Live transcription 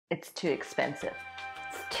It's too expensive.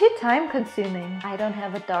 It's too time consuming. I don't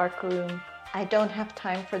have a dark room. I don't have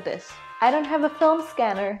time for this. I don't have a film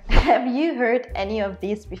scanner. Have you heard any of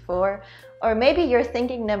these before? Or maybe you're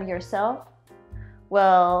thinking them yourself?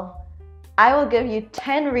 Well, I will give you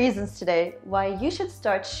 10 reasons today why you should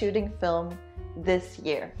start shooting film this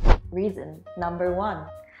year. Reason number 1.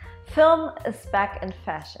 Film is back in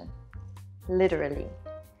fashion. Literally.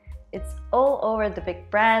 It's all over the big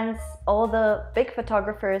brands. All the big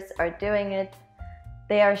photographers are doing it.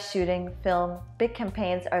 They are shooting film. Big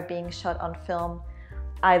campaigns are being shot on film,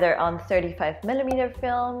 either on 35mm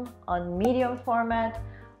film, on medium format,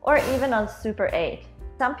 or even on Super 8.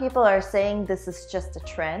 Some people are saying this is just a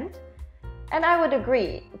trend, and I would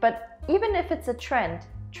agree. But even if it's a trend,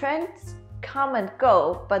 trends come and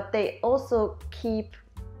go, but they also keep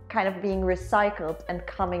kind of being recycled and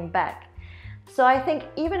coming back. So I think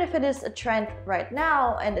even if it is a trend right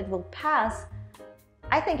now and it will pass,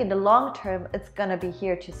 I think in the long term it's gonna be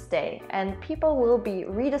here to stay, and people will be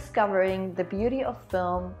rediscovering the beauty of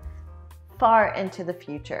film far into the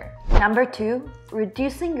future. Number 2,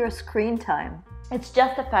 reducing your screen time. It's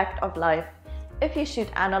just a fact of life. If you shoot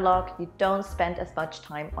analog, you don't spend as much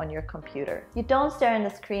time on your computer. You don't stare in the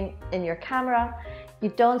screen in your camera. You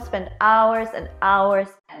don't spend hours and hours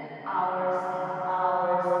and hours and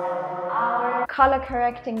hours and hours color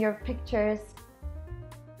correcting your pictures.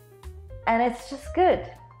 And it's just good.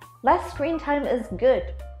 Less screen time is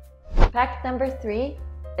good. Fact number 3,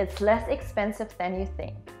 it's less expensive than you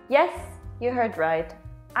think. Yes, you heard right.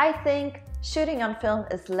 I think shooting on film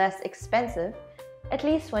is less expensive, at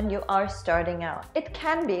least when you are starting out. It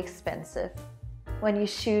can be expensive when you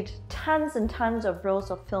shoot tons and tons of rolls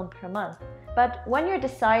of film per month. But when you're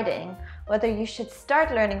deciding whether you should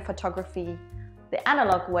start learning photography the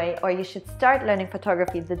analog way or you should start learning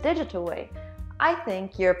photography the digital way, I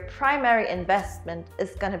think your primary investment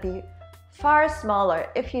is going to be far smaller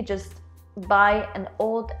if you just buy an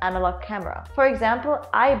old analog camera. For example,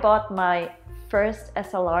 I bought my first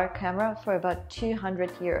SLR camera for about 200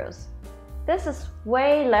 euros. This is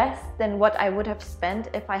way less than what I would have spent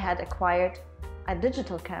if I had acquired a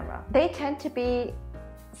digital camera. They tend to be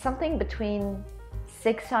something between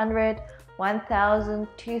 600, 1,000,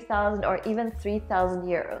 2,000 or even 3,000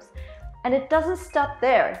 euros. And it doesn't stop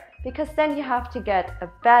there, because then you have to get a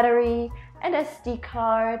battery, an SD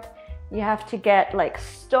card, you have to get like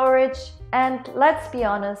storage, and let's be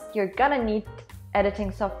honest, you're gonna need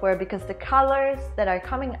editing software because the colors that are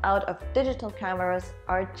coming out of digital cameras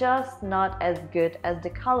are just not as good as the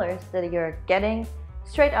colors that you're getting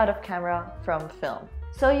straight out of camera from film.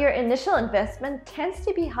 So your initial investment tends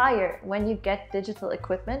to be higher when you get digital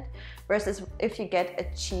equipment versus if you get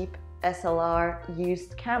a cheap SLR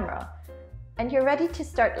used camera and you're ready to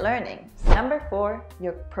start learning. Number 4,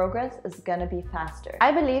 your progress is gonna be faster.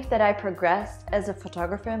 I believe that I progressed as a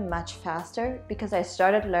photographer much faster because I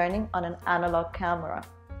started learning on an analog camera.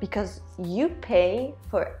 Because you pay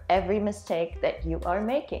for every mistake that you are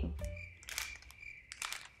making.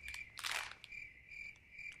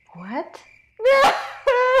 What?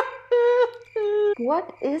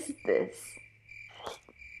 What is this?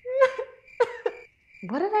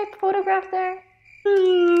 What did I photograph there?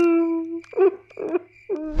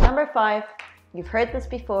 Number 5, you've heard this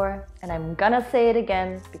before and I'm gonna say it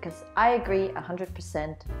again because I agree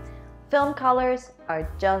 100%. Film colors are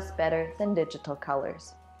just better than digital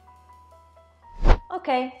colors.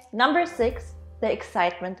 Okay, number 6, the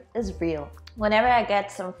excitement is real. Whenever I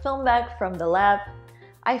get some film back from the lab,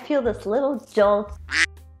 I feel this little jolt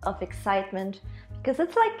of excitement because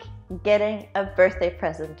it's like getting a birthday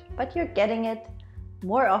present, but you're getting it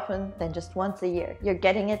more often than just once a year. You're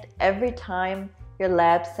getting it every time your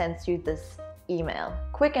lab sends you this email.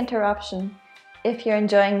 Quick interruption. If you're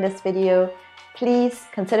enjoying this video, please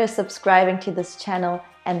consider subscribing to this channel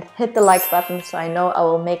and hit the like button so I know I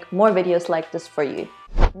will make more videos like this for you.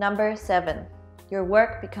 Number 7, your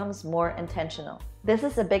work becomes more intentional. This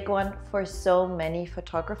is a big one for so many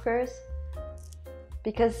photographers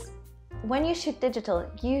because when you shoot digital,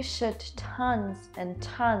 you shoot tons and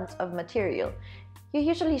tons of material. You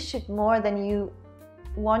usually shoot more than you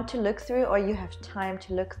want to look through or you have time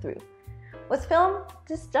to look through. With film,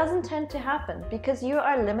 this doesn't tend to happen because you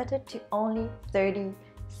are limited to only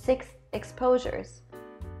 36 exposures.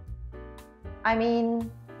 I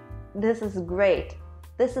mean, this is great.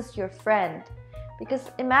 This is your friend.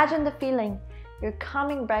 Because imagine the feeling, you're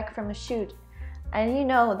coming back from a shoot and you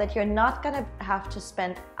know that you're not gonna have to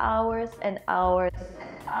spend hours and hours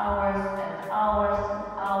and hours and hours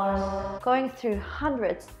and hours going through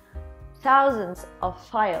hundreds, thousands of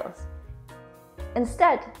files.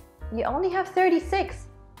 Instead, you only have 36.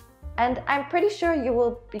 And I'm pretty sure you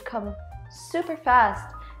will become super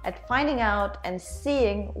fast at finding out and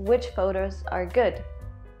seeing which photos are good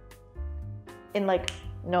in like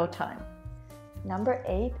no time. Number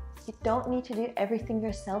 8, you don't need to do everything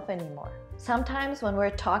yourself anymore. Sometimes when we're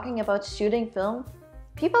talking about shooting film,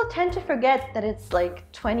 people tend to forget that it's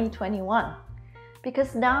like 2021.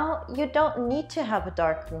 Because now you don't need to have a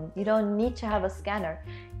darkroom, you don't need to have a scanner,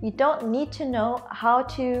 you don't need to know how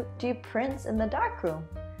to do prints in the darkroom.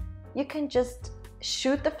 You can just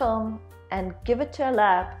shoot the film and give it to a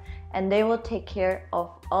lab and they will take care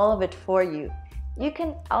of all of it for you. You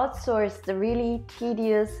can outsource the really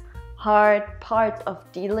tedious, hard parts of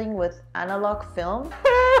dealing with analog film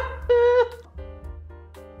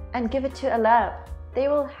and give it to a lab. They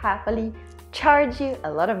will happily charge you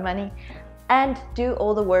a lot of money and do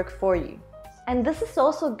all the work for you. And this is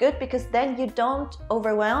also good because then you don't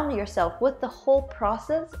overwhelm yourself with the whole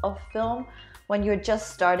process of film when you're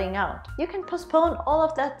just starting out. You can postpone all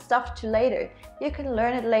of that stuff to later. You can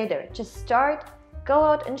learn it later. Just start, go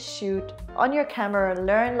out and shoot on your camera,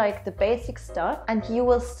 learn like the basic stuff, and you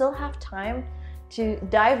will still have time to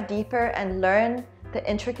dive deeper and learn the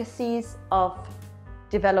intricacies of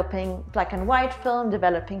developing black and white film,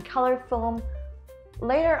 developing color film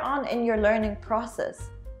later on in your learning process.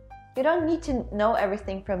 You don't need to know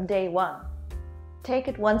everything from day one. Take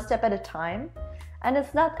it one step at a time, and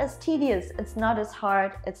it's not as tedious, it's not as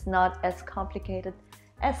hard, it's not as complicated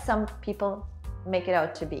as some people make it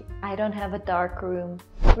out to be. I don't have a dark room.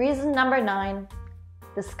 Reason number 9,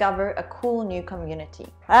 discover a cool new community.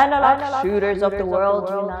 Analog shooters of the world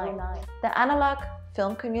unite. The analog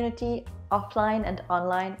film community, offline and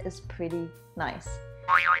online, is pretty nice.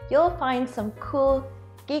 You'll find some cool,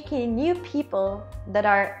 geeky new people that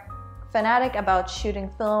are fanatic about shooting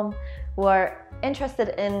film, who are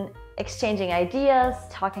interested in exchanging ideas,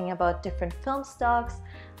 talking about different film stocks,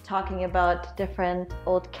 talking about different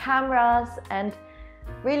old cameras, and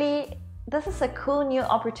really this is a cool new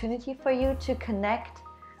opportunity for you to connect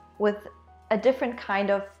with a different kind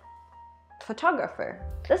of photographer.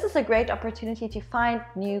 This is a great opportunity to find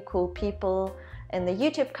new cool people in the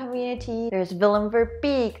YouTube community. There's Willem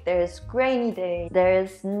Verbeek, there's Grainy Day,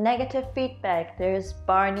 there's Negative Feedback, there's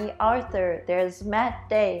Barney Arthur, there's Matt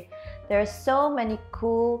Day. There's so many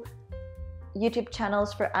cool YouTube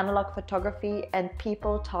channels for analog photography and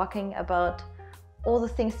people talking about all the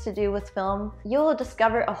things to do with film. You will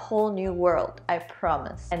discover a whole new world, I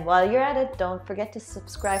promise. And while you're at it, don't forget to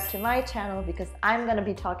subscribe to my channel because I'm gonna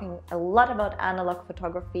be talking a lot about analog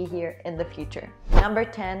photography here in the future. Number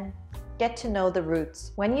 10, get to know the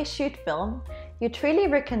roots. When you shoot film, you truly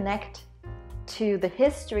reconnect to the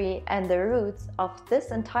history and the roots of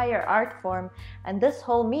this entire art form and this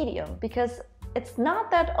whole medium, because it's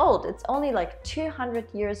not that old, it's only like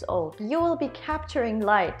 200 years old. You will be capturing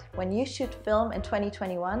light when you shoot film in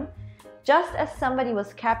 2021, just as somebody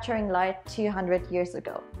was capturing light 200 years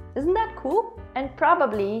ago. Isn't that cool? And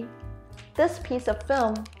probably this piece of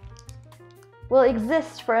film will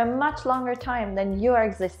exist for a much longer time than you are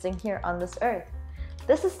existing here on this earth.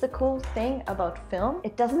 This is the cool thing about film.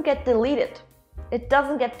 It doesn't get deleted. It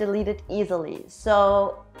doesn't get deleted easily.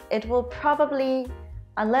 So it will probably,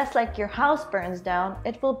 unless like your house burns down,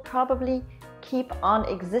 it will probably keep on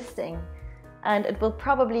existing and it will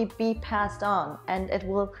probably be passed on and it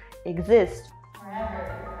will exist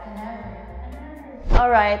forever and ever and ever.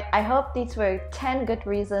 Alright, I hope these were 10 good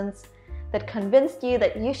reasons that convinced you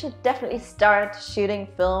that you should definitely start shooting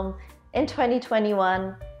film in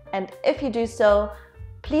 2021. And if you do so,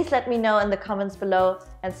 please let me know in the comments below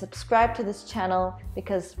and subscribe to this channel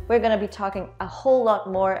because we're going to be talking a whole lot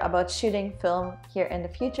more about shooting film here in the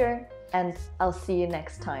future. And I'll see you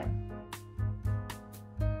next time.